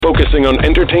focusing on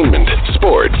entertainment,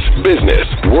 sports, business,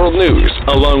 world news,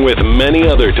 along with many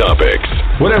other topics.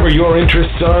 Whatever your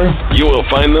interests are, you will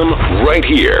find them right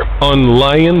here on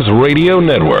Lions Radio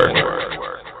Network.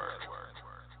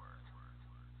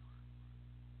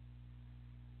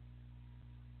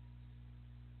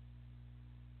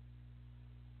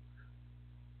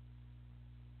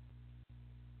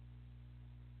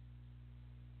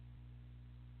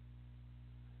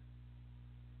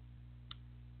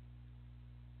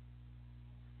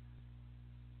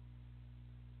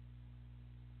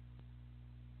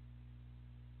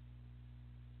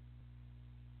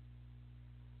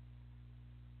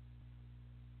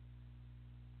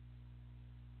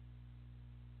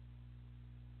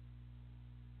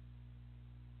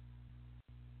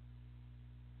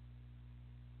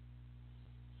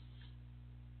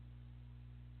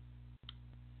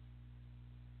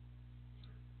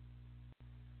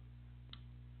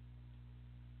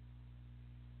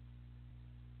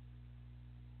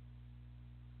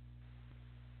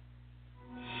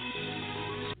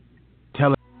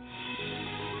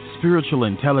 Spiritual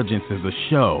Intelligence is a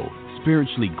show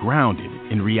spiritually grounded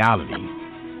in reality.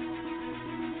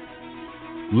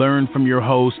 Learn from your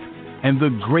host and the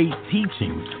great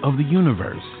teachings of the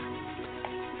universe.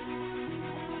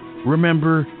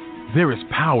 Remember, there is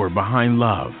power behind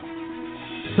love,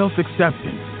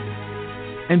 self-acceptance,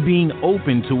 and being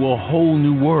open to a whole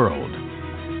new world.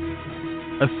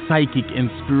 A psychic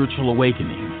and spiritual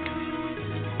awakening.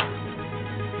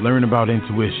 Learn about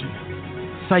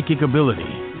intuition, psychic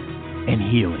ability, and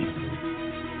healing.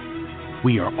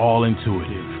 We are all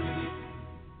intuitive.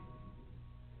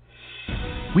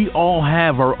 We all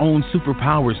have our own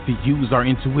superpowers to use our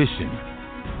intuition.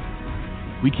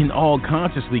 We can all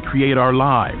consciously create our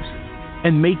lives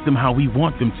and make them how we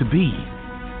want them to be.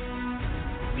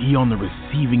 Be on the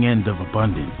receiving end of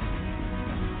abundance.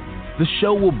 The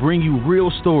show will bring you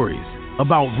real stories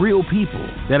about real people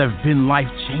that have been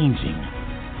life-changing,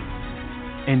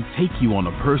 and take you on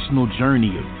a personal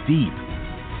journey of deep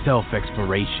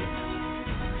self-exploration.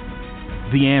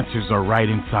 The answers are right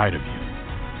inside of you.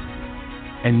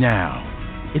 And now,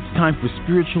 it's time for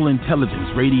Spiritual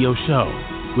Intelligence Radio Show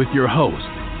with your host,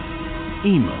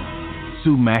 Ema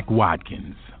Sumac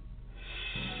Watkins.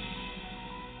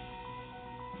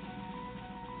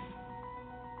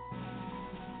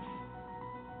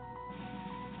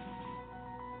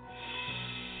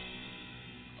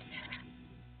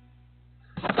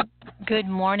 Good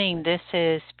morning. This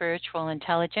is Spiritual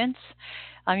Intelligence.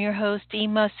 I'm your host,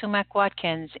 Ema Sumac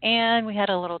Watkins, and we had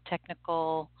a little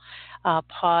technical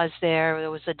pause there.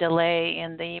 There was a delay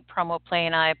in the promo play,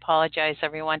 and I apologize,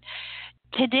 everyone.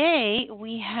 Today,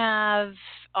 we have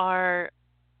our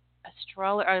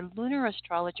lunar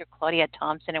astrologer, Claudia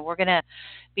Thompson, and we're going to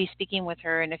be speaking with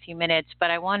her in a few minutes.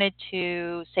 But I wanted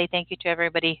to say thank you to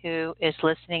everybody who is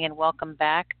listening, and welcome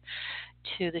back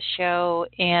to the show,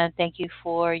 and thank you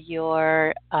for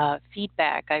your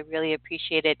feedback. I really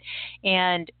appreciate it.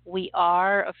 And we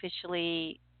are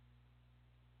officially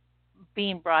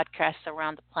being broadcast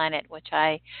around the planet, which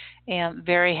I am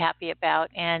very happy about.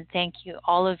 And thank you,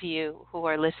 all of you who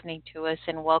are listening to us,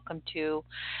 and welcome to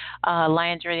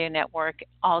Lions Radio Network.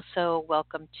 Also,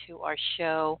 welcome to our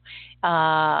show.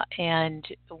 And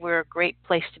we're a great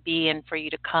place to be and for you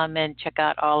to come and check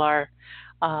out all our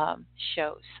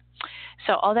shows.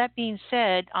 So all that being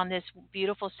said, on this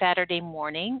beautiful Saturday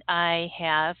morning, I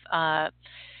have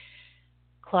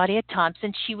Claudia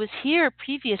Thompson. She was here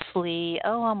previously,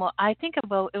 I think it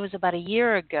was about a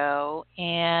year ago,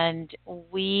 and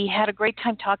we had a great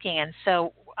time talking. And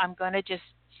so I'm going to just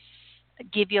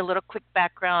give you a little quick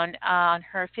background on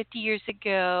her. 50 years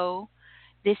ago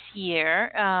this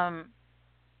year,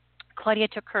 Claudia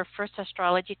took her first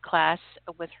astrology class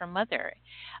with her mother,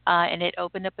 and it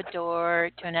opened up a door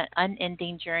to an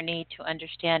unending journey to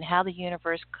understand how the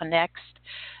universe connects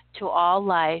to all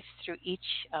life through each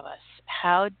of us.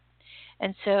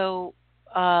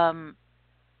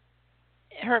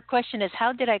 Her question is,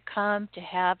 how did I come to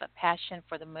have a passion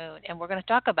for the moon? And we're going to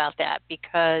talk about that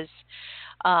because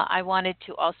I wanted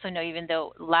to also know, even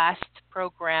though last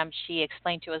program she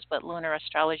explained to us about lunar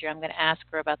astrology, I'm going to ask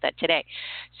her about that today.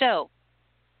 So,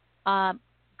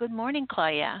 good morning,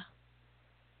 Claudia.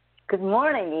 Good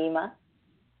morning, Ema.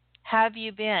 How have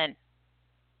you been?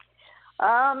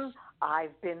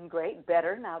 I've been great,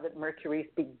 better now that Mercury's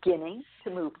beginning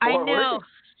to move forward.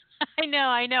 I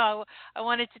know. I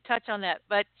wanted to touch on that.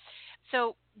 But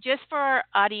so just for our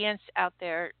audience out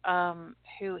there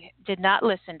who did not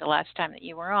listen the last time that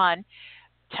you were on,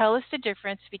 tell us the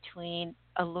difference between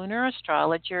a lunar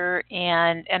astrologer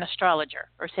and an astrologer,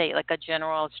 or say like a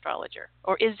general astrologer,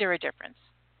 or is there a difference?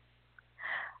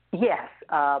 Yes,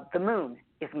 the moon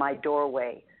is my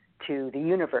doorway to the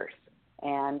universe.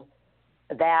 And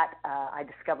that, I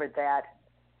discovered that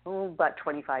about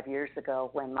 25 years ago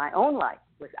when my own life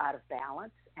was out of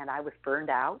balance and I was burned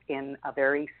out in a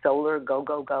very solar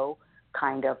go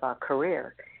kind of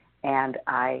career. And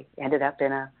I ended up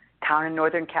in a town in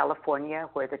Northern California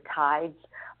where the tides,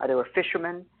 there were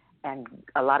fishermen and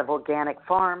a lot of organic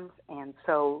farms. And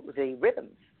so the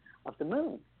rhythms of the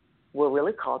moon were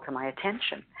really called to my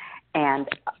attention. And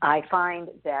I find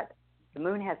that the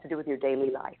moon has to do with your daily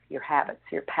life, your habits,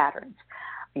 your patterns,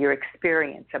 your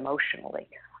experience emotionally.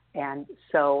 And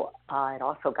so it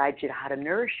also guides you to how to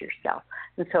nourish yourself.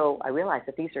 And so I realized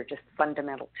that these are just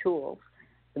fundamental tools.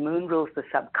 The moon rules the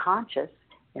subconscious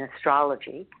in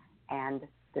astrology, and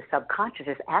the subconscious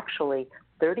is actually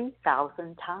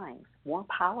 30,000 times more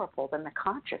powerful than the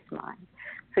conscious mind.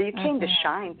 So you came to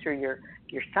shine through your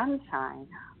sun sign,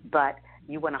 but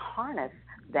you want to harness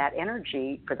that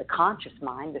energy for the conscious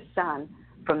mind, the sun,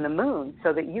 from the moon,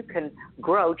 so that you can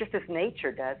grow, just as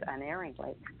nature does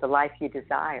unerringly, the life you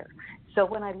desire. So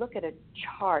when I look at a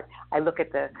chart, I look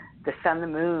at the sun, the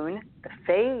moon, the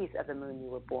phase of the moon you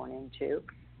were born into,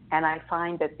 and I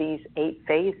find that these 8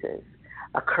 phases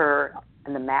occur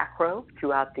in the macro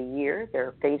throughout the year. There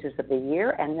are phases of the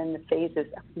year, and then the phases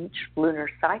of each lunar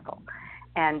cycle.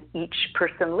 And each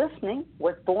person listening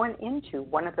was born into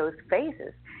one of those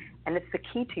phases, and it's the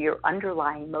key to your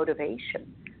underlying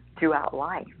motivation throughout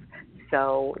life.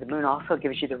 So the moon also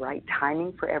gives you the right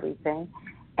timing for everything,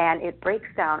 and it breaks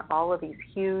down all of these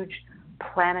huge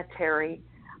planetary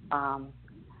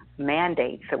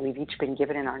mandates that we've each been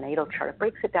given in our natal chart. It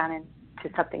breaks it down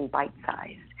into something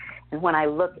bite-sized. And when I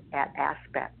look at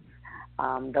aspects,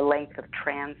 the length of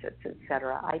transits,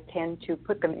 etc., I tend to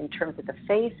put them in terms of the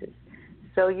phases.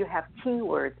 So you have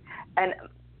keywords, and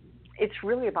it's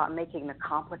really about making the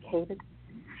complicated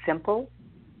simple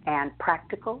and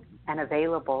practical and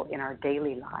available in our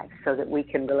daily lives so that we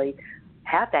can really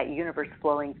have that universe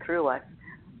flowing through us,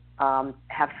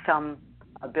 have some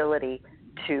ability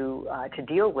to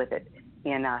deal with it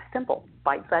in simple,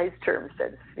 bite-sized terms, so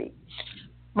to speak.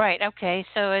 Right. Okay.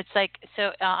 So it's like,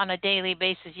 on a daily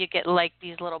basis, you get like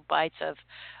these little bites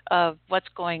of what's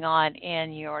going on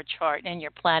in your chart, in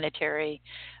your planetary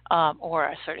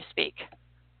aura, so to speak.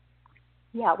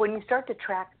 Yeah. When you start to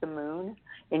track the moon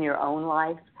in your own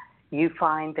life, you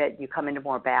find that you come into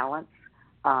more balance.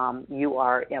 You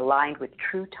are aligned with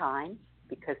true time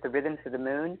because the rhythms of the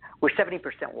moon, we're 70%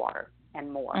 water and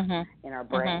more in our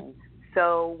brain.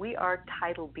 So we are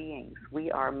tidal beings.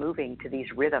 We are moving to these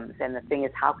rhythms. And the thing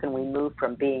is, how can we move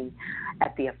from being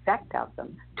at the effect of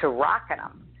them to rocking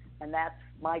them? And that's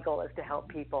my goal, is to help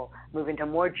people move into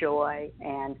more joy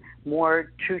and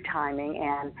more true timing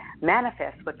and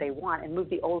manifest what they want and move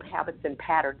the old habits and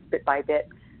patterns bit by bit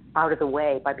out of the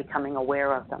way by becoming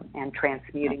aware of them and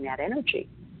transmuting that energy.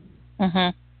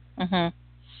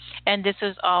 And this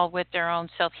is all with their own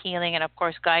self-healing and, of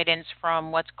course, guidance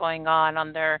from what's going on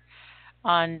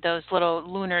those little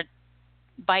lunar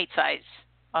bite size.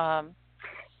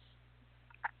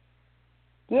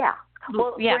 Yeah.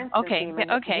 Well, yeah. For instance,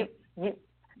 Okay.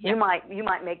 You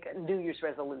might make a New Year's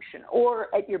resolution,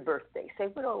 or at your birthday, say,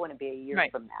 what do I want to be a year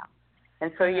from now?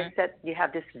 And so you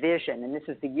have this vision, and this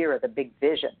is the year of the big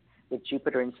vision with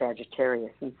Jupiter in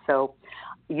Sagittarius. And so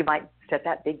you might set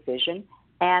that big vision,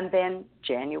 and then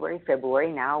January,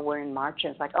 February, now we're in March,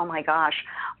 and it's like, oh my gosh,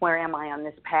 where am I on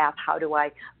this path? How do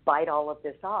I bite all of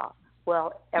this off?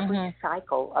 Well, every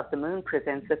cycle of the moon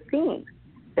presents a theme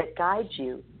that guides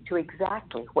you to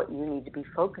exactly what you need to be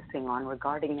focusing on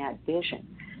regarding that vision.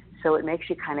 So it makes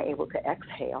you kind of able to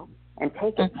exhale and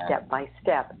take it step by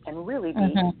step and really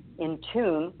be in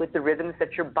tune with the rhythms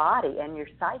that your body and your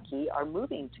psyche are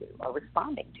moving to or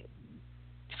responding to.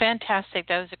 Fantastic.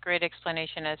 That was a great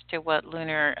explanation as to what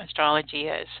lunar astrology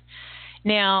is.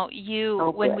 Now,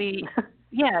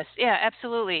 yes,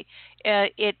 absolutely.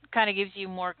 It kind of gives you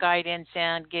more guidance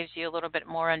and gives you a little bit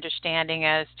more understanding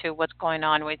as to what's going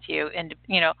on with you, and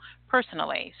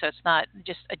personally. So it's not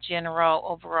just a general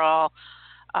overall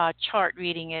chart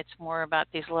reading. It's more about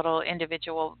these little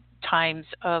individual times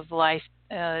of life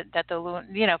that the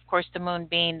of course, the moon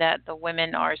being that the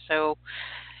women are so.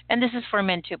 And this is for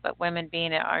men too, but women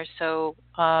being are so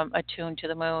attuned to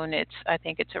the moon. I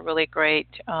think it's a really great.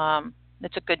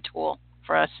 It's a good tool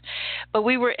for us. But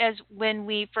when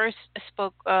we first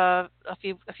spoke a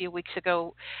few weeks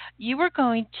ago, you were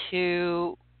going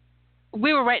to.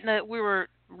 We were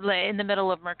in the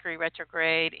middle of Mercury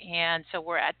retrograde, and so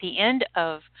we're at the end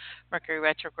of Mercury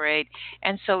retrograde.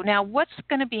 And so now what's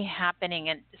going to be happening?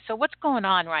 And so what's going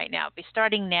on right now? Be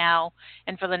starting now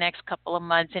and for the next couple of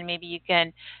months, and maybe you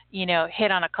can,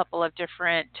 hit on a couple of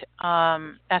different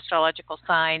astrological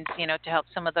signs, to help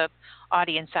some of the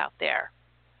audience out there.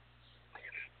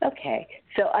 Okay.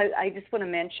 So I just want to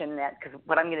mention that because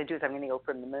what I'm going to do is I'm going to go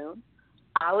from the moon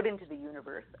out into the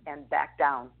universe and back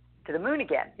down to the moon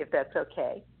again, if that's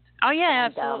okay. Oh yeah,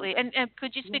 absolutely. And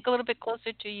could you speak a little bit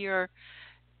closer to your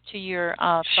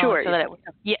phone? Sure. So that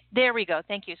yeah, there we go.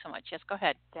 Thank you so much. Yes, go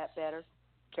ahead. Is that better?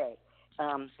 Okay.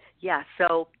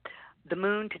 So the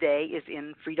moon today is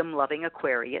in freedom-loving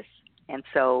Aquarius. And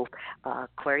so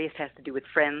Aquarius has to do with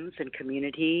friends and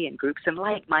community and groups and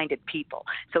like-minded people.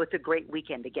 So it's a great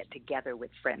weekend to get together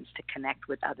with friends, to connect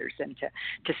with others, and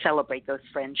to celebrate those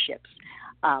friendships.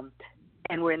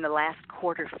 And we're in the last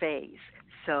quarter phase.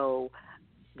 So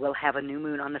we'll have a new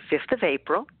moon on the 5th of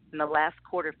April. And the last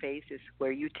quarter phase is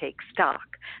where you take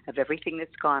stock of everything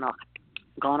that's gone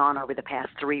on over the past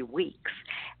 3 weeks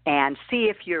and see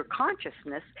if your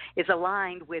consciousness is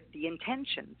aligned with the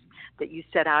intentions that you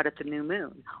set out at the new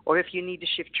moon, or if you need to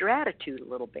shift your attitude a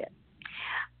little bit.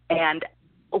 And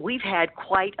we've had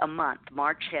quite a month.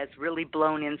 March has really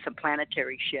blown in some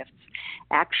planetary shifts.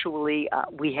 Actually,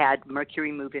 we had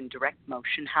Mercury move in direct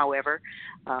motion. However,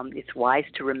 it's wise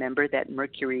to remember that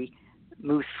Mercury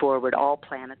moves forward, all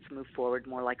planets move forward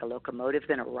more like a locomotive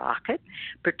than a rocket,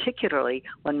 particularly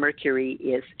when Mercury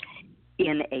is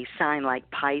in a sign like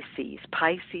Pisces.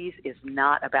 Pisces is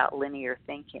not about linear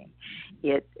thinking.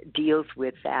 It deals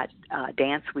with that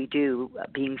dance we do,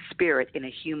 being spirit in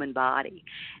a human body.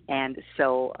 And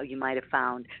so you might have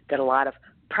found that a lot of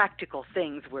practical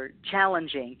things were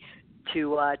challenging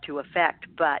to affect,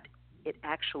 but it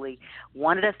actually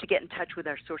wanted us to get in touch with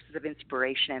our sources of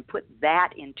inspiration and put that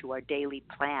into our daily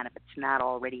plan if it's not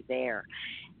already there,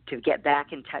 to get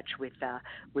back in touch with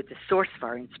the source of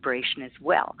our inspiration as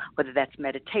well, whether that's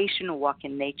meditation, a walk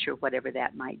in nature, whatever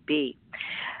that might be.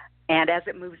 And as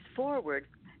it moves forward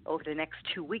over the next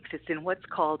 2 weeks, it's in what's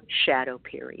called shadow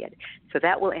period. So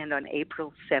that will end on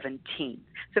April 17th.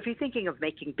 So if you're thinking of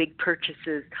making big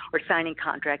purchases or signing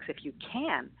contracts, if you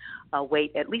can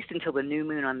wait at least until the new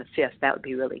moon on the 5th, that would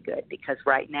be really good, because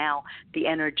right now the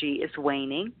energy is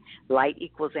waning. Light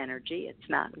equals energy. It's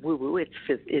not woo-woo,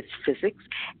 it's physics.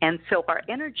 And so our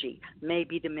energy may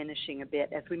be diminishing a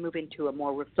bit as we move into a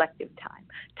more reflective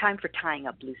time for tying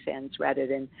up loose ends rather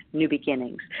than new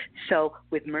beginnings. So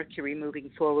with Mercury moving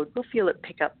forward, we'll feel it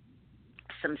pick up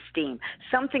some steam.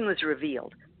 Something was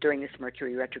revealed during this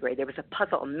Mercury retrograde. There was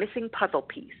a missing puzzle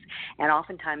piece, and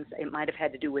oftentimes it might have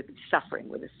had to do with suffering,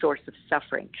 with a source of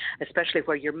suffering, especially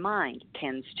where your mind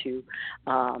tends to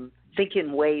think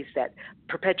in ways that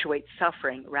perpetuate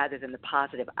suffering rather than the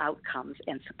positive outcomes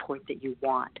and support that you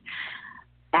want.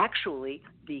 Actually,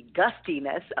 the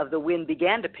gustiness of the wind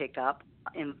began to pick up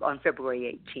on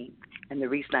February 18th, and the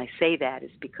reason I say that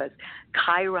is because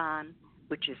Chiron,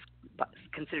 which is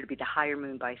considered to be the higher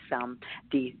moon by some,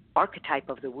 the archetype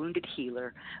of the wounded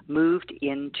healer, moved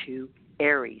into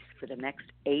Aries for the next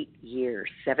 8 years,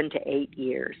 7 to 8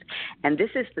 years. And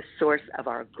this is the source of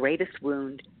our greatest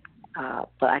wound,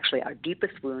 actually our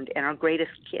deepest wound and our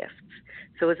greatest gifts.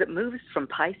 So as it moves from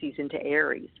Pisces into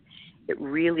Aries, it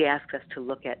really asks us to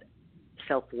look at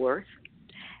self-worth,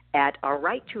 at our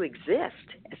right to exist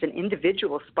as an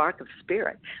individual spark of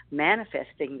spirit,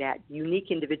 manifesting that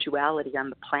unique individuality on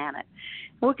the planet.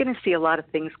 And we're going to see a lot of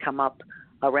things come up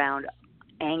around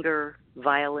anger,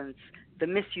 violence, the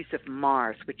misuse of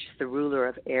Mars, which is the ruler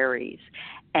of Aries.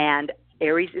 And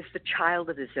Aries is the child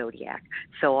of the zodiac.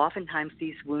 So oftentimes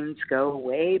these wounds go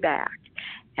way back,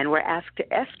 and we're asked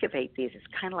to excavate these. It's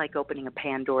kind of like opening a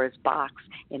Pandora's box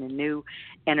in a new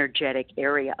energetic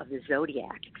area of the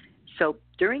zodiac. So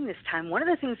during this time, one of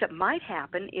the things that might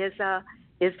happen is that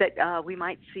we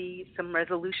might see some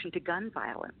resolution to gun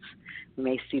violence. We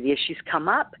may see the issues come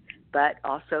up, but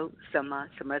also some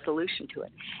resolution to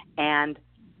it. And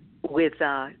with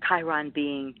Chiron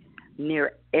being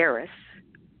near Eris,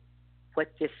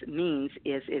 what this means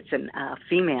is it's a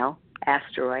female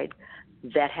asteroid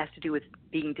that has to do with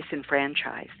being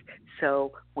disenfranchised.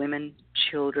 So women,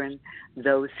 children,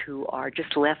 those who are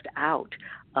just left out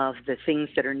of the things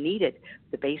that are needed,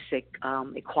 the basic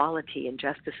equality and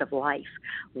justice of life,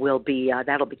 will be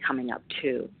that'll be coming up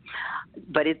too.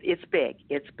 But it's big,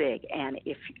 and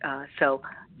if so,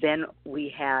 then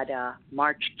we had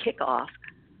March kickoff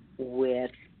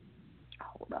with.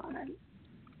 Hold on,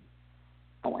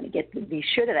 I want to get these.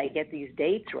 Should I get these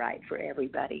dates right for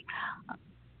everybody?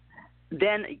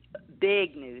 Then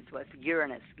big news was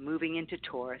Uranus moving into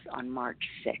Taurus on March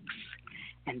 6th.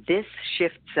 And this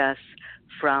shifts us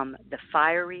from the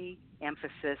fiery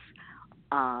emphasis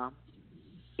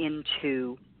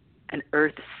into an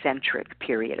Earth-centric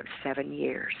period of 7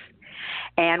 years.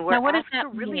 And we're now, what does asked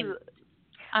that to really... mean?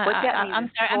 What that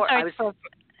means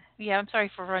I'm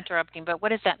sorry for interrupting, but what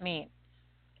does that mean?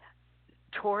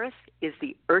 Taurus is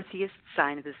the earthiest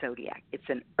sign of the zodiac. It's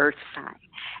an earth sign.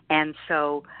 And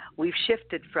so we've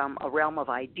shifted from a realm of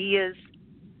ideas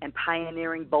and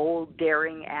pioneering, bold,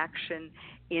 daring action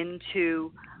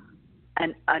into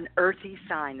an earthy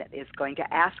sign that is going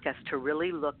to ask us to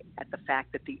really look at the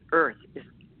fact that the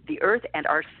earth and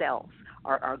ourselves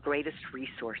are our greatest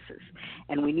resources.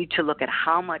 And we need to look at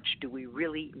how much do we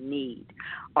really need.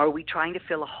 Are we trying to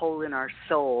fill a hole in our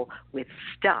soul with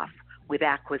stuff, with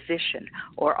acquisition,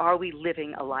 or are we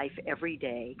living a life every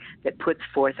day that puts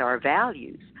forth our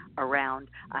values around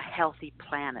a healthy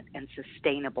planet and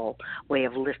sustainable way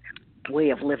of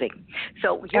living?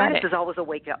 So Uranus is always a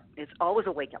wake up. It's always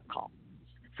a wake up call.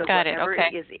 So whatever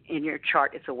is in your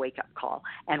chart, it's a wake up call.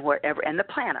 And the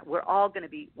planet, we're all going to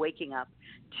be waking up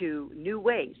to new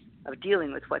ways of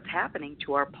dealing with what's happening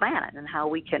to our planet and how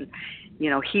we can,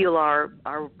 heal our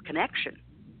connection.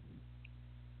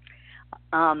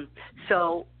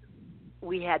 So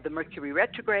we had the Mercury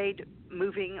retrograde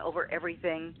moving over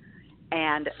everything,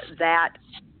 and that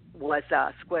was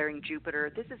squaring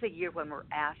Jupiter. This is a year when we're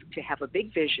asked to have a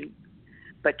big vision,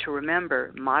 but to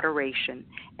remember moderation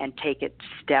and take it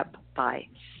step by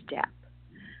step.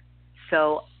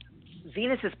 So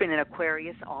Venus has been in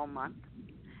Aquarius all month,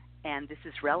 and this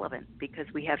is relevant because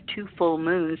we have 2 full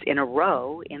moons in a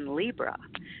row in Libra.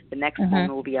 The next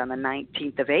moon will be on the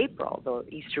 19th of April, the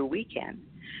Easter weekend.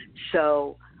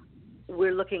 So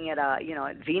we're looking at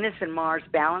Venus and Mars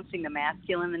balancing the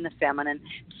masculine and the feminine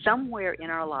somewhere in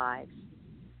our lives.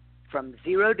 From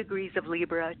 0 degrees of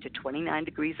Libra to 29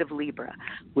 degrees of Libra,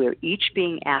 we're each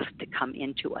being asked to come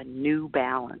into a new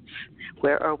balance.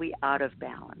 Where are we out of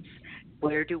balance?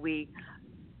 Where do we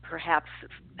perhaps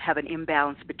have an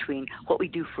imbalance between what we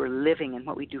do for a living and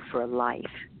what we do for a life?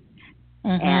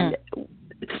 And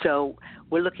so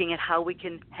we're looking at how we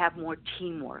can have more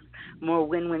teamwork, more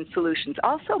win-win solutions.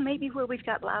 Also, maybe where we've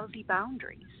got lousy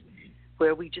boundaries,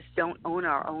 where we just don't own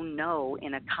our own no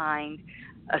in a kind,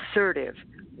 assertive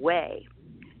way.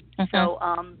 So,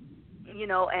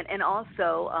 and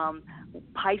also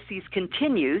Pisces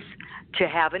continues to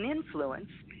have an influence,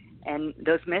 and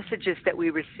those messages that we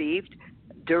received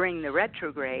during the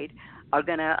retrograde are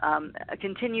going to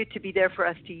continue to be there for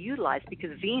us to utilize because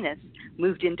Venus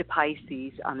moved into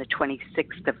Pisces on the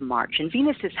 26th of March. And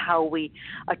Venus is how we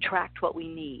attract what we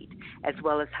need as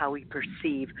well as how we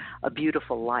perceive a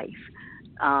beautiful life.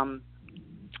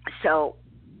 So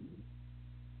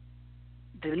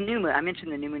the new moon, I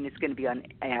mentioned the new moon is going to be on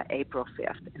April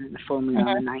 5th and then the full moon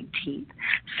on the 19th.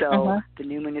 So the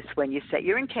new moon is when you set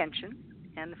your intention,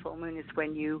 and the full moon is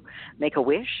when you make a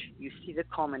wish, you see the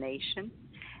culmination.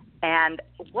 And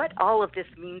what all of this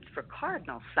means for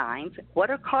cardinal signs,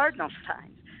 what are cardinal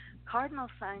signs? Cardinal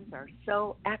signs are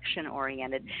so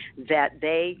action-oriented that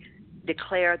they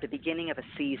declare the beginning of a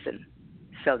season.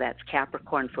 So that's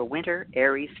Capricorn for winter,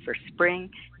 Aries for spring,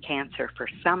 Cancer for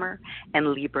summer,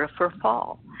 and Libra for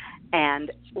fall.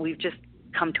 And we've just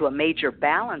come to a major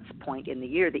balance point in the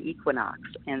year, the equinox,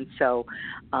 and so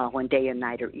when day and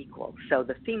night are equal. So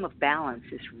the theme of balance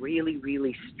is really,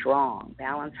 really strong.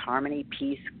 Balance, harmony,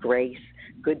 peace, grace,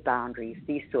 good boundaries,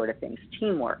 these sort of things,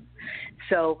 teamwork.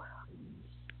 So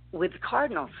with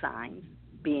cardinal signs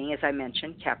being, as I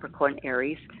mentioned, Capricorn,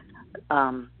 Aries,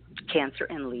 Cancer,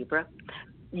 and Libra,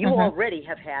 you already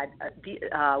have had,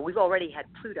 we've already had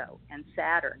Pluto and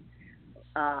Saturn,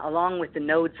 along with the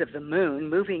nodes of the moon,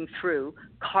 moving through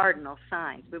cardinal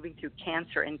signs, moving through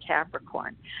Cancer and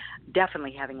Capricorn,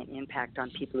 definitely having an impact on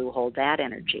people who hold that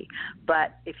energy.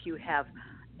 But if you have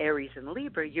Aries and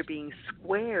Libra, you're being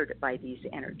squared by these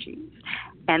energies.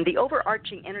 And the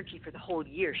overarching energy for the whole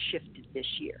year shifted this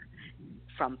year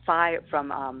from fire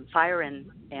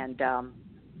and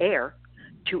air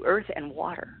to earth and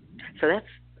water. So that's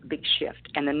a big shift.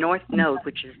 And the North Node,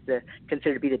 which is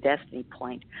considered to be the destiny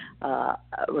point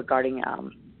regarding,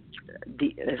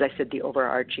 as I said, the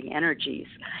overarching energies,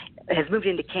 has moved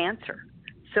into Cancer.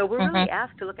 So we're really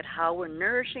asked to look at how we're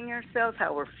nourishing ourselves,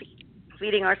 how we're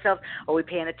feeding ourselves. Are we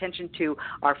paying attention to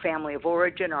our family of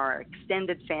origin or our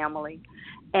extended family?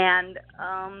 And,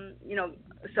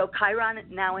 so Chiron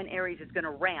now in Aries is going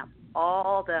to ramp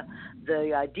all the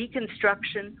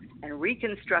deconstruction and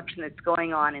reconstruction that's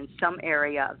going on in some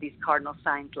area of these cardinal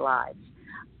signs' lives.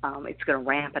 It's going to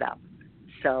ramp it up.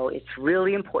 So it's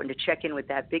really important to check in with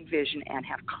that big vision and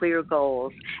have clear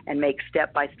goals and make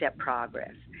step-by-step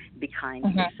progress. Be kind to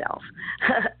yourself.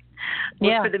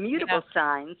 For the mutable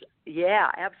signs,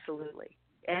 absolutely.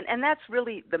 And that's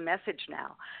really the message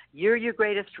now. You're your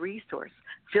greatest resource.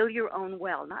 Fill your own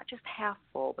well, not just half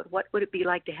full, but what would it be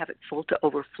like to have it full to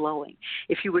overflowing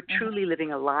if you were truly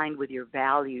living aligned with your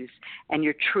values and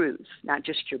your truths, not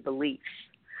just your beliefs.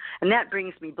 And that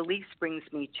beliefs brings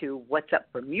me to what's up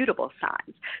for mutable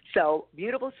signs. So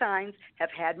mutable signs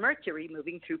have had Mercury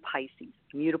moving through Pisces.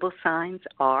 Mutable signs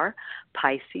are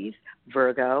Pisces,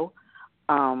 Virgo,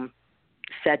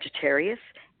 Sagittarius,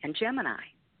 and Gemini.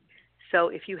 So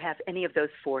if you have any of those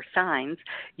 4 signs,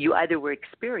 you either were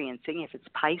experiencing, if it's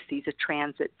Pisces, a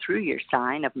transit through your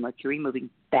sign of Mercury moving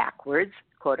backwards,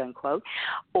 quote unquote,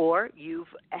 or you've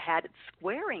had it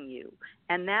squaring you.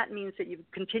 And that means that you've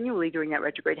continually during that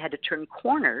retrograde had to turn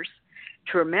corners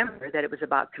to remember that it was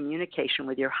about communication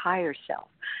with your higher self,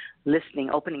 listening,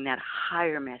 opening that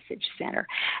higher message center.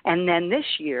 And then this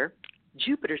year,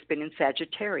 Jupiter's been in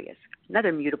Sagittarius,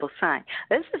 another mutable sign.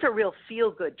 This is a real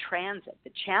feel-good transit.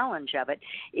 The challenge of it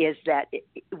is that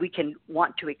we can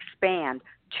want to expand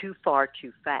too far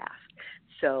too fast.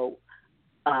 So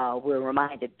we're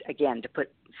reminded, again, to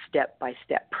put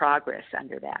step-by-step progress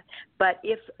under that. But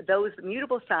if those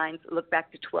mutable signs look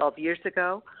back to 12 years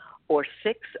ago, or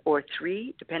 6 or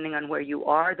 3, depending on where you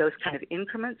are, those kind of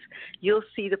increments, you'll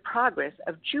see the progress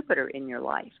of Jupiter in your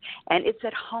life. And it's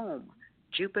at home.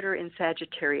 Jupiter in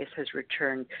Sagittarius has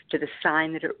returned to the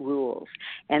sign that it rules.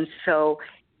 And so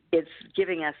it's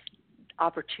giving us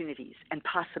opportunities and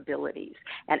possibilities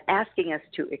and asking us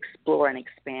to explore and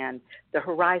expand the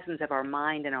horizons of our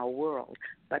mind and our world,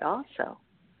 but also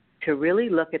to really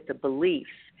look at the beliefs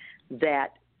that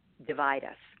divide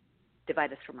us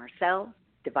from ourselves,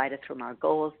 divide us from our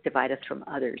goals, divide us from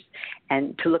others,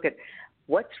 and to look at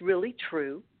what's really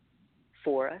true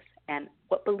for us and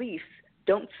what beliefs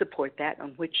don't support that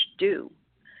and which do.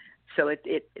 So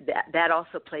that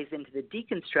also plays into the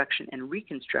deconstruction and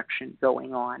reconstruction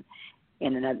going on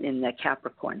in the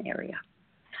Capricorn area.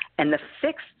 And the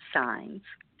fixed signs,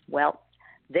 well,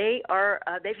 they've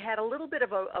had a little bit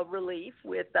of a relief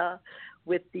with the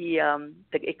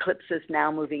eclipses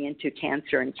now moving into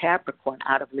Cancer and Capricorn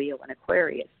out of Leo and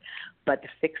Aquarius. But the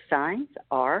fixed signs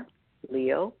are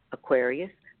Leo,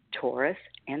 Aquarius, Taurus,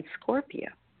 and Scorpio.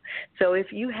 So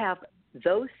if you have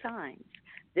those signs,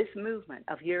 this movement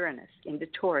of Uranus into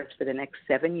Taurus for the next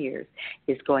 7 years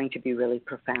is going to be really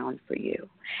profound for you.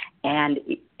 And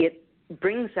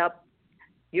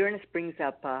Uranus brings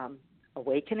up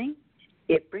awakening.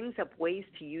 It brings up ways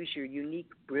to use your unique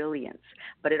brilliance,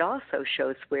 but it also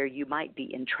shows where you might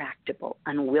be intractable,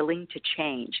 unwilling to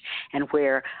change, and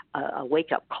where a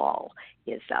wake-up call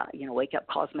is, wake-up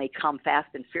calls may come fast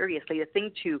and furiously. The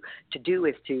thing to do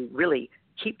is to really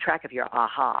keep track of your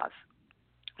ahas,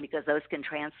 because those can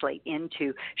translate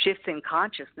into shifts in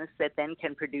consciousness that then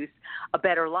can produce a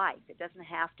better life. It doesn't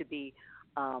have to be,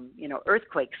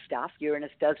 earthquake stuff.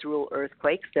 Uranus does rule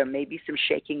earthquakes. There may be some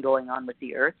shaking going on with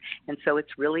the earth. And so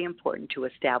it's really important to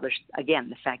establish, again,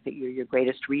 the fact that you're your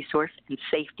greatest resource and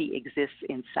safety exists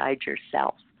inside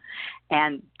yourself.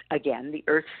 And again, the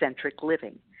earth-centric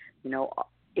living.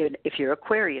 If you're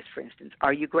Aquarius, for instance,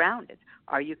 are you grounded?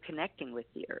 Are you connecting with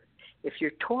the earth? If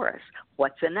you're Taurus,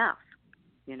 what's enough?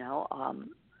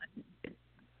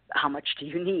 How much do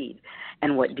you need,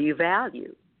 and what do you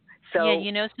value? So,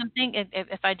 something,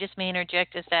 if I just may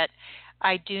interject, is that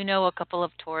I do know a couple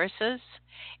of Tauruses,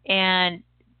 and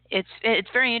it's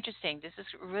very interesting. This is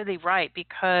really right,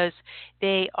 because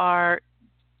they are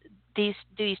these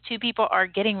 2 people are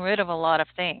getting rid of a lot of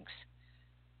things.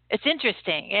 It's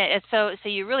interesting. So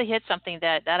you really hit something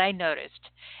that I noticed.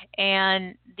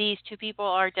 And these 2 people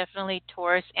are definitely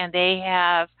Taurus, and they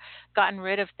have gotten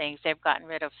rid of things. They've gotten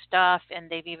rid of stuff, and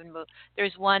they've even moved.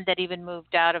 There's one that even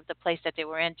moved out of the place that they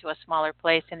were in to a smaller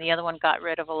place, and the other one got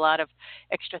rid of a lot of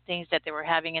extra things that they were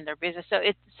having in their business.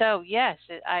 So yes,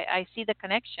 I see the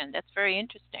connection. That's very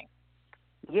interesting.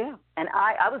 Yeah, and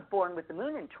I was born with the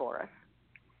moon in Taurus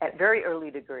at very early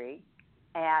degree.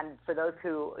 And for those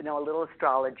who know a little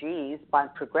astrology, by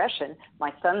progression,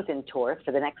 my son's in Taurus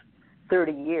for the next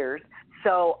 30 years.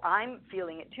 So I'm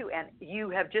feeling it too. And you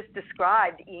have just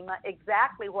described, Emma,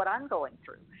 exactly what I'm going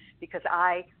through. Because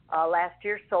I, last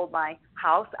year, sold my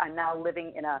house. I'm now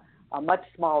living in a much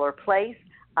smaller place.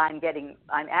 I'm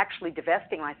actually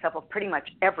divesting myself of pretty much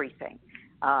everything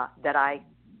that I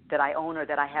own or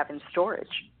that I have in storage.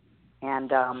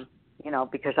 And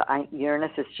because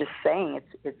Uranus is just saying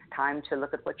it's time to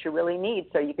look at what you really need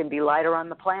so you can be lighter on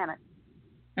the planet.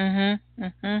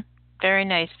 Very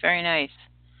nice, very nice.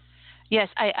 Yes,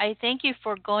 I thank you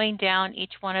for going down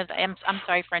each one of the. I'm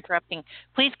sorry for interrupting.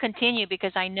 Please continue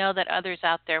because I know that others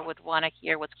out there would want to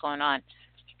hear what's going on.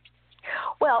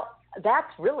 Well, that's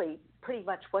really pretty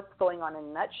much what's going on in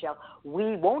a nutshell.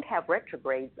 We won't have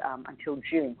retrogrades until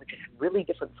June, which is really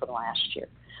different from last year.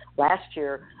 Last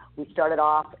year, we started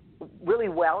off really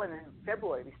well, and in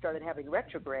February we started having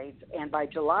retrogrades, and by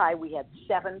July we had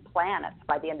 7 planets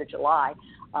by the end of July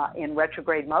in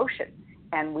retrograde motion.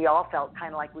 And we all felt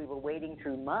kind of like we were wading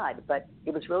through mud, but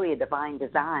it was really a divine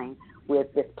design with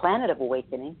this planet of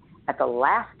awakening at the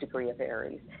last degree of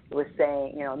Aries. It was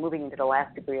saying, moving into the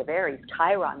last degree of Aries,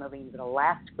 Chiron moving into the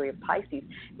last degree of Pisces,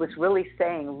 it was really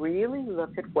saying, really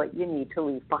look at what you need to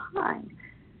leave behind.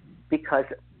 Because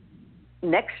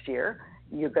next year,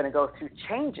 you're going to go through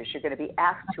changes. You're going to be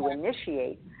asked to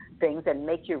initiate things and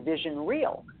make your vision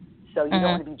real. So you don't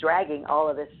want to be dragging all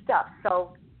of this stuff.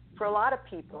 So for a lot of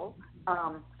people,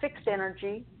 fixed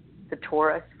energy, the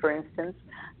Taurus, for instance,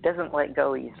 doesn't let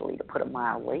go easily, to put it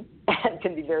mildly, and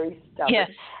can be very stubborn. Yes.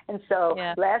 And so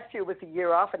last year was a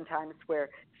year oftentimes where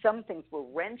some things were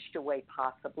wrenched away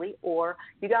possibly, or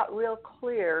you got real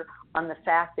clear on the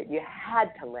fact that you had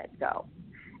to let go.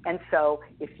 And so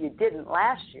if you didn't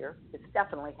last year, it's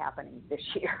definitely happening this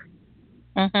year.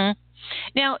 Mm-hmm.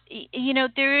 Now,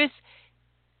 there is,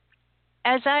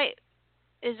 as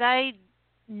I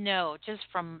know, just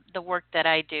from the work that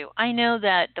I do, I know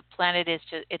that the planet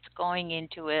it's going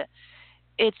into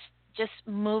it's just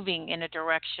moving in a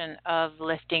direction of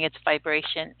lifting its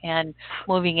vibration and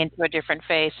moving into a different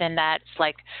phase. And that's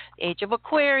like the age of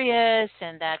Aquarius,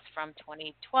 and that's from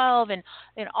 2012, and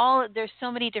there's so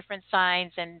many different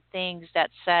signs and things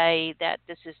that say that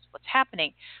this is what's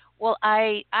happening. Well,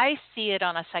 I see it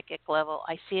on a psychic level.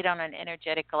 I see it on an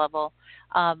energetic level.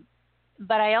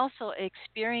 But I also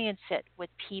experience it with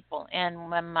people and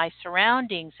my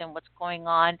surroundings and what's going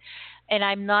on. And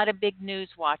I'm not a big news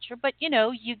watcher, but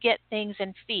you get things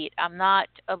in feed. I'm not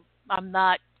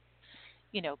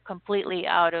completely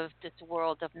out of this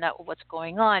world of not what's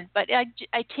going on, but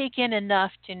I take in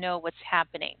enough to know what's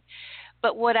happening.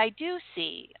 But what I do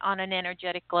see on an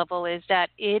energetic level is that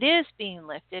it is being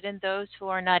lifted, and those who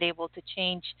are not able to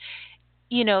change,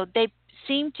 they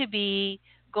seem to be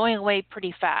going away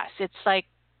pretty fast. It's like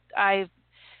I've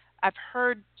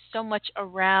heard so much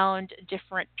around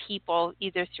different people,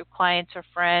 either through clients or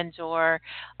friends or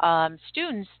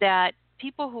students, that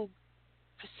people who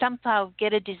somehow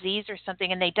get a disease or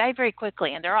something and they die very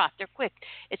quickly and they're off. They're quick.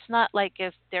 It's not like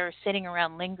if they're sitting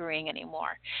around lingering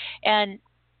anymore. And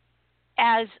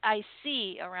as I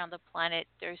see around the planet,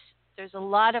 there's a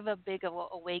lot of a big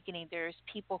awakening. There's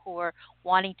people who are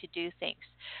wanting to do things.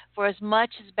 For as much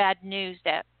as bad news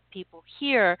that people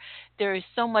hear, there is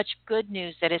so much good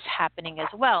news that is happening as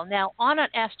well. Now, on an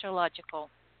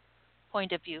astrological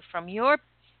point of view, from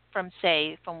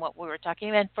what we were talking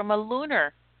about, and from a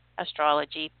lunar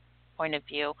astrology point of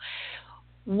view,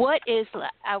 what is,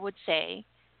 I would say,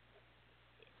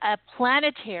 a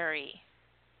planetary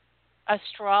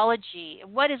astrology?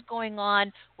 What is going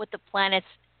on with the planets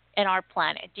in our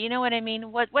planet? Do you know what I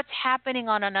mean? What's happening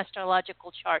on an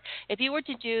astrological chart? If you were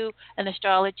to do an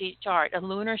astrology chart, a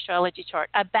lunar astrology chart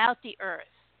about the Earth,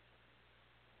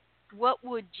 what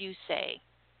would you say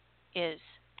is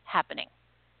happening?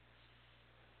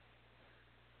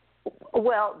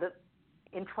 Well,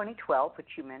 in 2012, which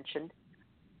you mentioned,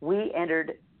 we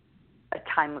entered a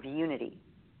time of unity,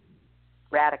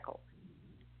 radical.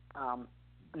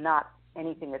 Not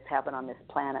anything that's happened on this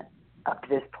planet up to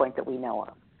this point that we know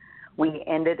of. We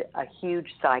ended a huge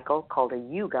cycle called a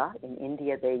yuga. In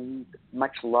India, they use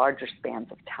much larger spans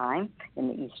of time in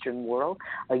the Eastern world.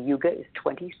 A yuga is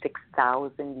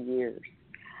 26,000 years,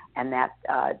 and that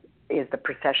is the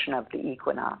precession of the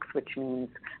equinox, which means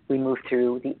we move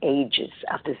through the ages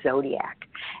of the zodiac.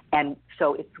 And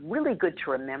so it's really good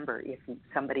to remember if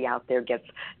somebody out there gets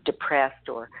depressed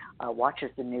or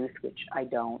watches the news, which I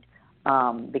don't,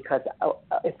 because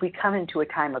if we come into a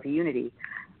time of unity,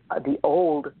 the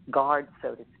old guard,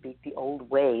 so to speak, the old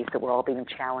ways that we're all being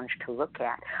challenged to look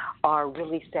at are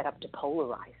really set up to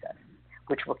polarize us,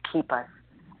 which will keep us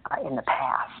in the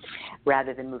past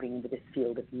rather than moving into this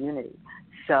field of unity.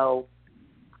 So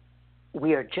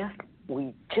we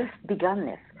just begun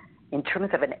this. In terms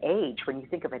of an age, when you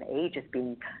think of an age as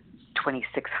being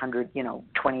 2,600,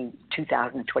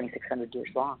 22,000, 2,600 years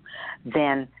long,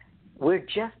 then we're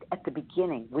just at the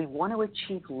beginning. We want to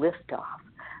achieve liftoff,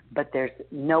 but there's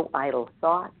no idle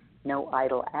thoughts, no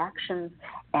idle actions.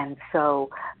 And so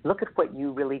look at what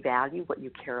you really value, what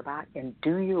you care about, and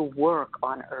do your work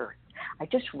on Earth. I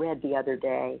just read the other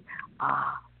day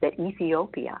that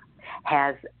Ethiopia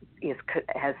has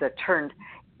turned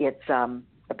its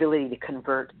ability to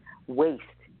convert waste,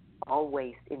 all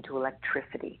waste, into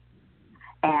electricity.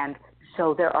 And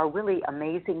so there are really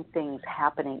amazing things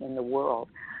happening in the world.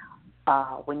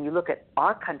 When you look at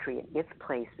our country and its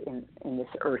place in this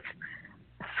earth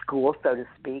school, so to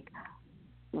speak,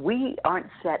 we aren't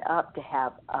set up to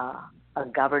have a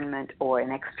government or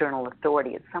an external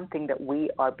authority. It's something that we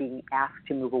are being asked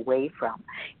to move away from.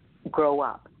 Grow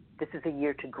up. This is a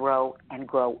year to grow and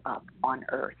grow up on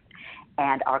earth.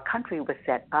 And our country was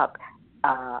set up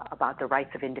about the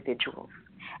rights of individuals.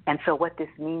 And so what this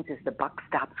means is the buck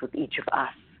stops with each of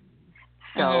us.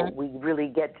 So we really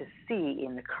get to see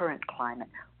in the current climate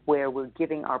where we're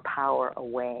giving our power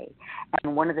away.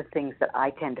 And one of the things that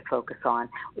I tend to focus on,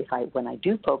 when I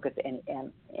do focus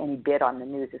any bit on the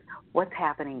news, is what's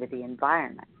happening to the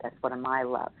environment. That's one of my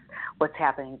loves. What's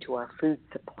happening to our food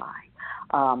supply?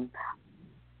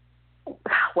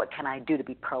 What can I do to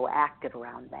be proactive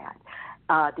around that?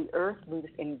 The Earth moves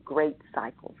in great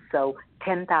cycles. So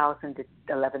 10,000 to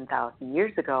 11,000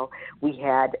 years ago, we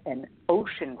had an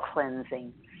ocean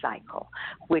cleansing cycle,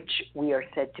 which we are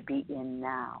said to be in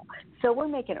now. So we're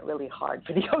making it really hard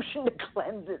for the ocean to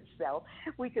cleanse itself.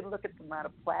 We can look at the amount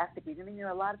of plastic. I mean, there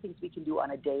are a lot of things we can do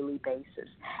on a daily basis.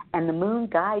 And the moon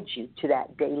guides you to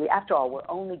that daily. After all, we're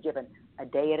only given a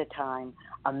day at a time,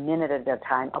 a minute at a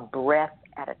time, a breath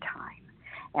at a time.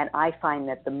 And I find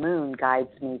that the moon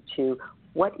guides me to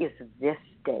what is this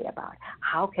day about?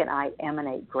 How can I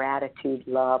emanate gratitude,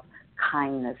 love,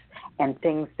 kindness, and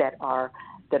things that are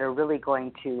really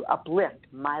going to uplift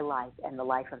my life and the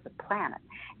life of the planet?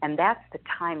 And that's the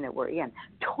time that we're in.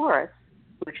 Taurus,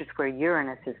 which is where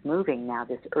Uranus is moving now,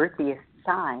 this earthiest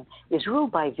sign, is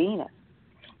ruled by Venus.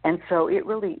 And so it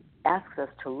really asks us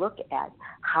to look at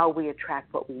how we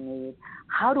attract what we need.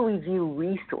 How do we view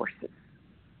resources?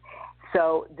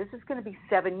 So this is going to be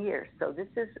 7 years. So this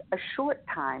is a short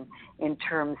time in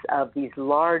terms of these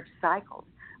large cycles,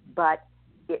 but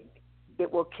it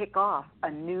will kick off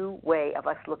a new way of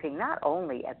us looking not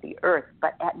only at the earth,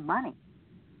 but at money.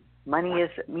 Money is,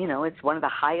 it's one of the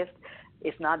highest,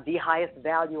 if not the highest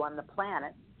value on the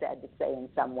planet, sad to say in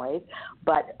some ways,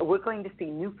 but we're going to see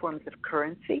new forms of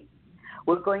currency.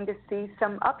 We're going to see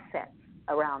some upsets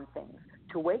around things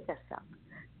to wake us up.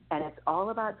 And it's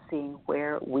all about seeing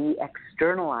where we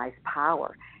externalize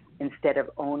power instead of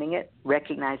owning it,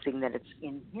 recognizing that it's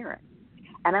inherent.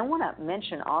 And I want to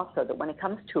mention also that when it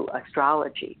comes to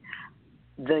astrology,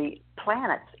 the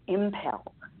planets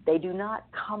impel. They do not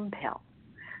compel.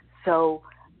 So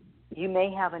you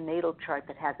may have a natal chart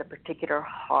that has a particular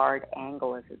hard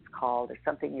angle, as it's called, or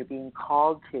something you're being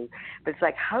called to. But it's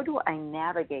like, how do I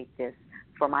navigate this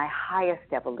for my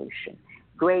highest evolution,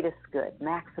 greatest good,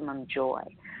 maximum joy?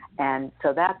 And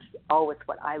so that's always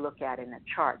what I look at in a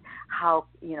chart. How,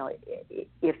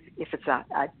 if it's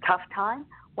a tough time,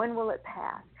 when will it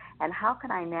pass? And how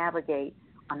can I navigate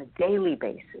on a daily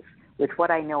basis with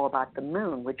what I know about the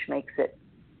moon, which makes it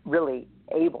really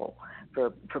able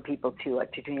for people to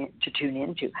tune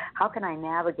into? How can I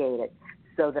navigate it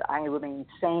so that I remain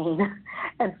sane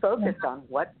and focused on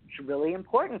what's really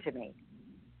important to me?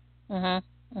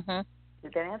 Mm-hmm. Mm-hmm.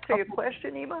 Did that answer your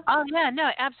question, Ema? Oh, yeah, no,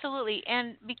 absolutely.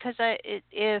 And because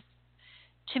if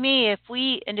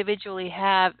we individually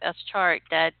have a chart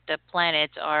that the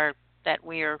planets are, that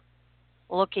we're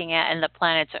looking at, and the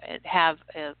planets have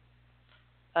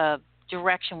a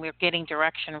direction, we're getting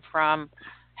direction from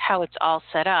how it's all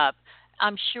set up,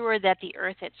 I'm sure that the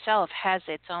Earth itself has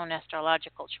its own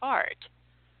astrological chart,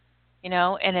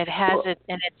 and it has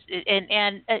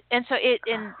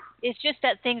it's just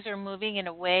that things are moving in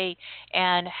a way,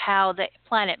 and how the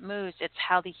planet moves, it's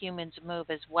how the humans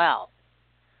move as well.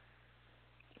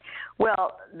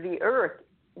 Well, the Earth,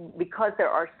 because there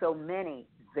are so many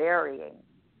varying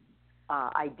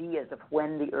ideas of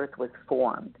when the Earth was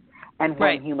formed and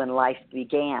when human life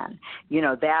began,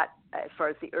 that as far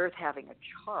as the Earth having a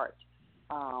chart,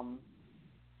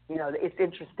 it's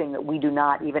interesting that we do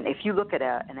not even, if you look at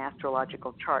an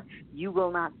astrological chart, you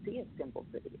will not see a symbol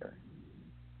for the Earth.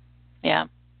 Yeah.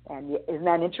 And isn't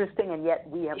that interesting? And yet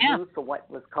we have moved from what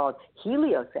was called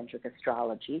heliocentric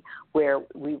astrology, where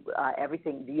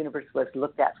the universe was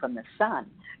looked at from the sun,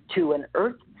 to an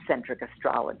Earth-centric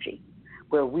astrology,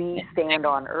 where we stand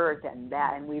on Earth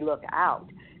and we look out.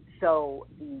 So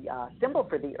the symbol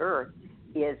for the Earth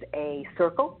is a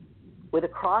circle with a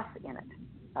cross in it,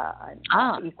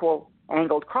 an equal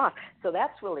angled cross. So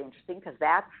that's really interesting, because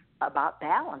that's about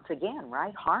balance again,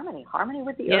 right? Harmony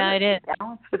with the Earth. Yeah, it is.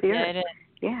 Balance with the Earth. It is.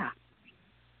 Yeah.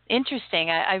 Interesting.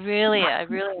 I really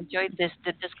enjoyed this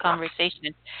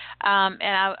conversation, and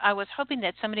I was hoping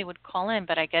that somebody would call in,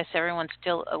 but I guess everyone's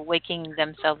still waking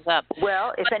themselves up.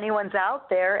 Well, if anyone's out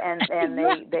there and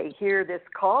they hear this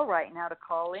call right now to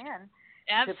call in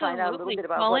Absolutely. to find out a little bit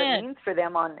about call what in. it means for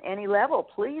them on any level,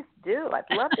 please do. I'd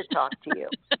love to talk to you.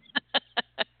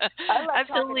 I love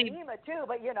Absolutely. talking to Ema too,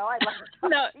 but I'd love to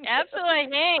talk to you. Absolutely.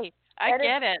 Hey, I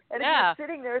get it. And yeah. if you're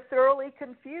sitting there thoroughly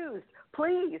confused,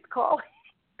 please call in.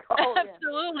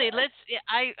 Absolutely.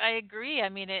 I agree. I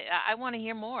mean, I want to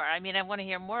hear more. I mean, I want to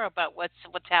hear more about what's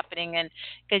happening, and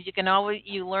because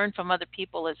you learn from other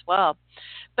people as well.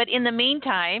 But in the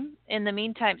meantime,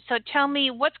 so tell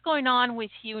me what's going on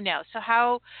with you now.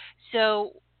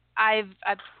 So I've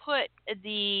put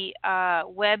the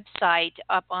website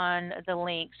up on the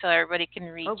link so everybody can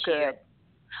reach you.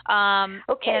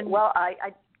 Okay. And, well,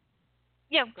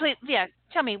 please,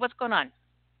 tell me what's going on.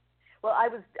 Well,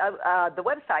 the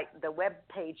web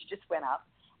page just went up,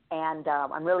 and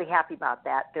I'm really happy about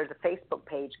that. There's a Facebook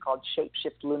page called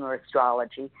Shapeshift Lunar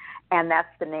Astrology, and that's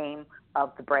the name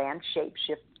of the brand,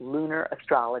 Shapeshift Lunar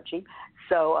Astrology.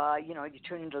 So, you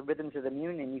tune into the rhythms of the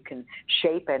moon, and you can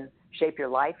shape your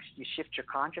life. You shift your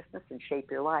consciousness and shape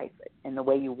your life in the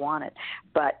way you want it.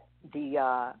 But there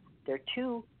are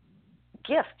two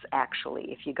gifts,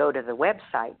 actually, if you go to the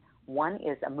website. One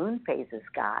is a moon phases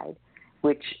guide,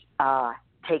 which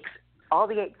takes all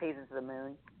the 8 phases of the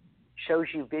moon,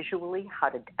 shows you visually how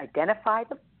to identify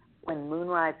them, when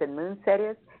moonrise and moonset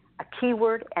is, a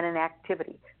keyword, and an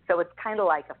activity. So it's kind of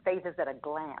like a phases at a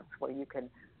glance, where you can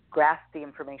grasp the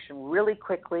information really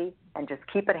quickly and just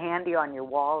keep it handy on your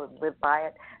wall and live by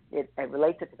it. It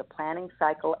relates it to the planning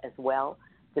cycle as well.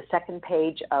 The second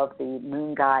page of the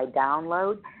Moon Guide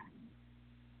download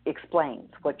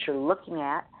explains what you're looking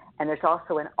at. And there's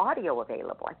also an audio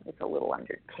available. I think it's a little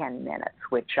under 10 minutes,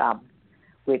 which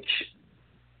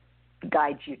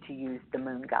guides you to use the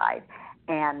Moon Guide.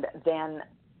 And then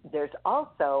there's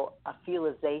also a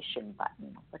feelization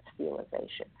button. What's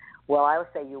feelization? Well, I would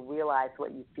say you realize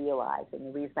what you feelize. And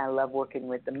the reason I love working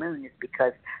with the moon is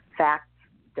because facts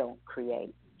don't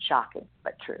create. Shocking,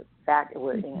 but true.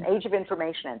 We're in an age of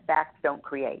information, and facts don't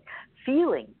create.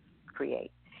 Feelings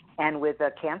create. And with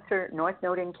a Cancer, North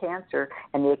Node in Cancer,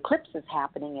 and the eclipses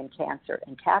happening in Cancer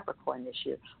and Capricorn this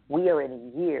year, we are in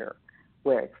a year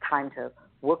where it's time to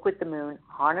work with the moon,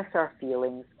 harness our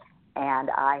feelings, and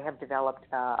I have developed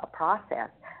a process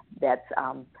that's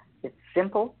it's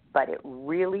simple, but it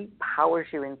really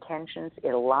powers your intentions.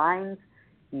 It aligns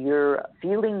your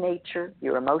feeling nature,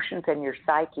 your emotions, and your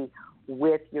psyche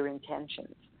with your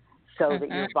intentions so that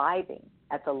you're vibing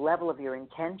at the level of your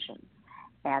intentions.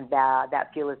 And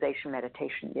that feelization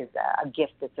meditation is a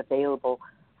gift that's available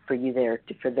for you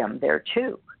for them there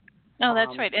too. No,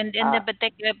 that's right. But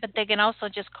they can also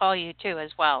just call you too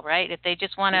as well, right? If they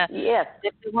just want to, yes.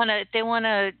 If they want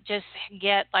to just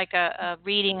get like a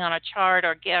reading on a chart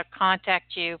or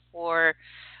contact you for,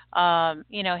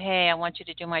 hey, I want you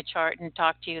to do my chart and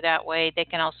talk to you that way. They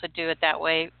can also do it that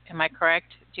way. Am I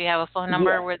correct? Do you have a phone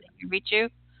number where they can reach you?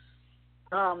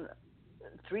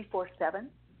 347-752-3280.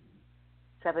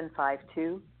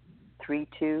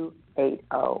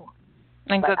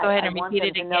 And go ahead and repeat it again. I want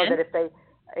them to know that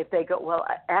if they go, well,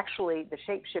 actually, the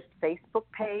Shapeshift Facebook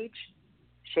page,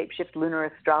 Shapeshift Lunar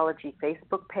Astrology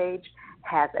Facebook page,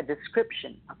 has a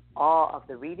description of all of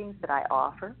the readings that I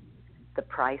offer, the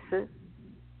prices,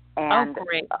 and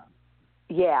great.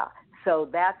 So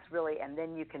that's really, and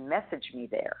then you can message me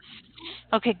there.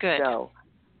 Okay, good.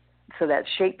 So that's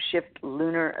Shapeshift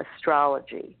Lunar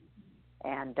Astrology,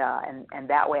 and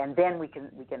that way, and then we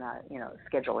can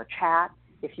schedule a chat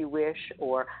if you wish,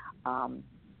 or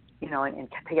and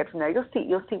take it from there.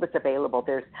 You'll see what's available.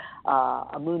 There's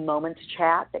a Moon Moments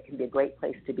chat that can be a great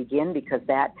place to begin, because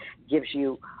that gives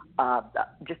you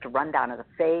just a rundown of the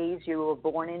phase you were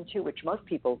born into, which most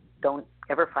people don't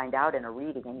ever find out in a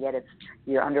reading, and yet it's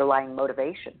your underlying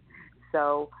motivation.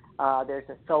 So there's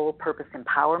a soul purpose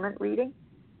empowerment reading,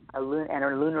 and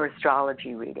a lunar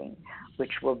astrology reading,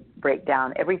 which will break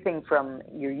down everything from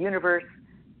your universe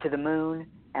to the moon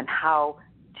and how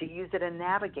to use it and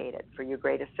navigate it for your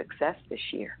greatest success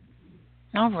this year.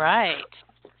 All right.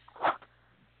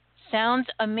 Sounds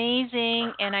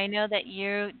amazing, and I know that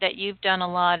you've done a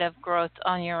lot of growth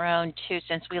on your own too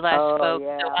since we last spoke.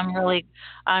 Yeah. So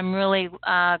I'm really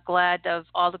glad of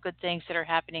all the good things that are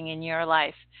happening in your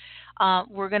life.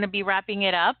 We're going to be wrapping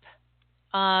it up,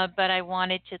 but I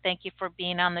wanted to thank you for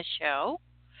being on the show.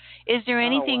 Is there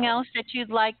anything else that you'd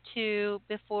like to,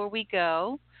 before we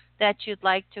go, that you'd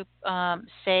like to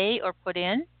say or put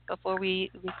in before we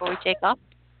take off?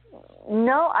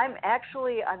 No, I'm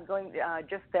going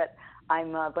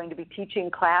going to be teaching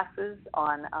classes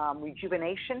on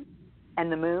rejuvenation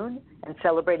and the moon, and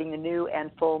celebrating the new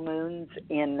and full moons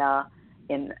in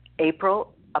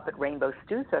April up at Rainbow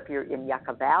Stew. So if you're in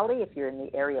Yucca Valley, if you're in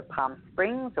the area of Palm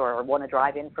Springs, or want to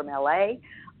drive in from LA,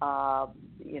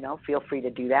 feel free to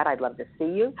do that. I'd love to see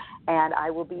you. And I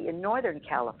will be in Northern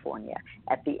California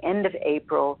at the end of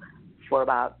April for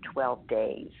about 12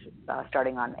 days,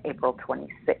 starting on April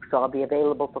 26th. So I'll be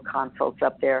available for consults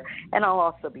up there, and I'll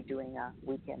also be doing a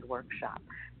weekend workshop.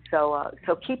 So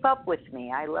keep up with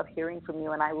me. I love hearing from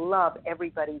you, and I love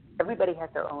everybody. Everybody has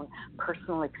their own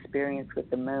personal experience with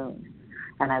the moon,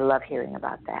 and I love hearing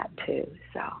about that too.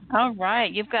 So. All right.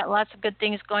 You've got lots of good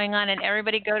things going on, and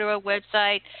everybody go to her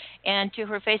website and to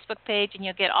her Facebook page, and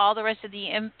you'll get all the rest of the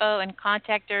info, and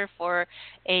contact her for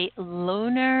a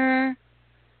lunar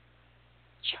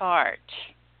chart.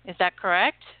 Is that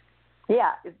correct?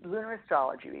 Yeah, it's lunar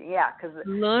astrology. Yeah, because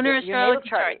lunar astrology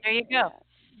chart. There you go.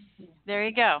 There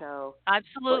you go. So,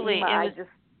 absolutely.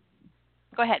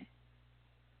 Go ahead.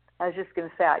 I was just going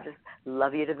to say, I just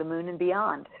love you to the moon and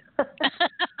beyond.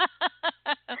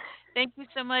 Thank you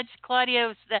so much,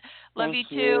 Claudia. Love you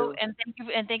too, and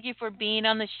thank you for being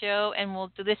on the show. And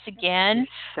we'll do this again.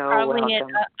 You're so probably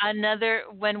welcome. Another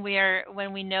when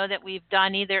we know that we've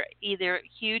done either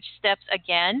huge steps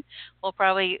again. We'll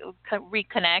probably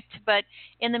reconnect. But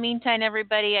in the meantime,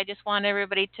 everybody, I just want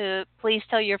everybody to please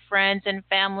tell your friends and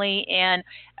family and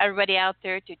everybody out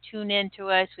there to tune in to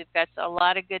us. We've got a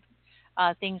lot of good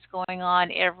things going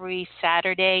on every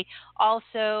Saturday.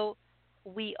 Also,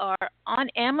 we are on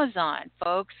Amazon,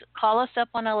 folks. Call us up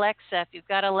on Alexa. If you've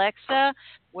got Alexa,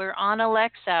 we're on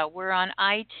Alexa. We're on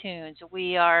iTunes.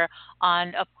 We are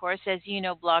on, of course, as you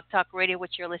know, Blog Talk Radio,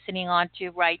 which you're listening on to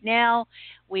right now.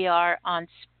 We are on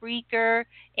Spreaker,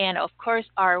 and, of course,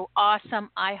 our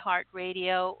awesome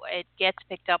iHeartRadio. It gets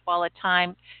picked up all the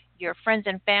time. Your friends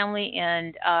and family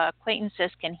and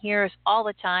acquaintances can hear us all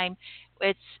the time.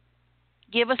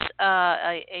 Give us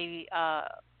a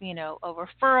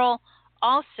referral.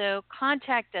 Also,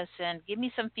 contact us and give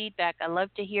me some feedback. I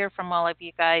love to hear from all of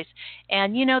you guys.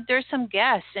 And, there's some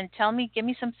guests, and give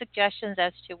me some suggestions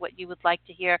as to what you would like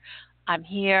to hear. I'm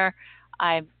here.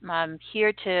 I'm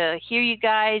here to hear you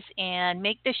guys and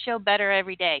make this show better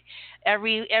every day,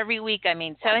 every week, I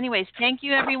mean. So anyways, thank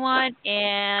you, everyone,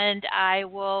 and I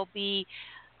will be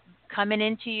coming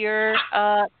into your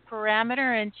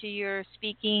parameter, into your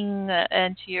speaking,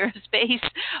 into your space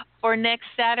for next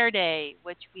Saturday,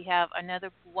 which we have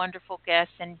another wonderful guest,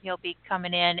 and he'll be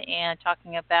coming in and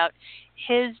talking about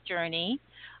his journey.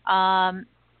 And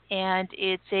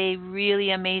it's a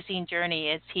really amazing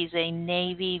journey. He's a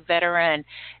Navy veteran,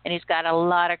 and he's got a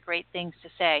lot of great things to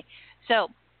say. So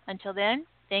until then,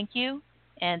 thank you,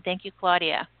 and thank you,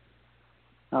 Claudia.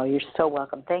 Oh, you're so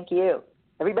welcome. Thank you.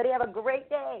 Everybody have a great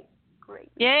day.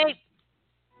 Great. Yay.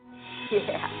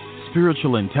 Yeah.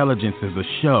 Spiritual Intelligence is a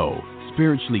show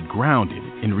spiritually grounded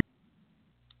in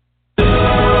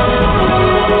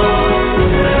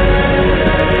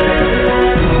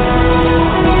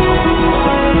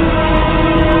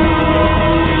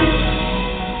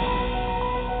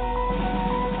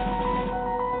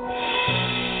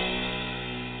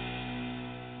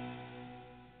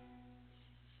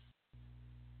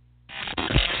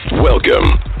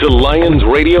Welcome to Lions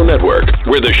Radio Network,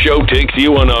 where the show takes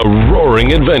you on a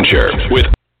roaring adventure with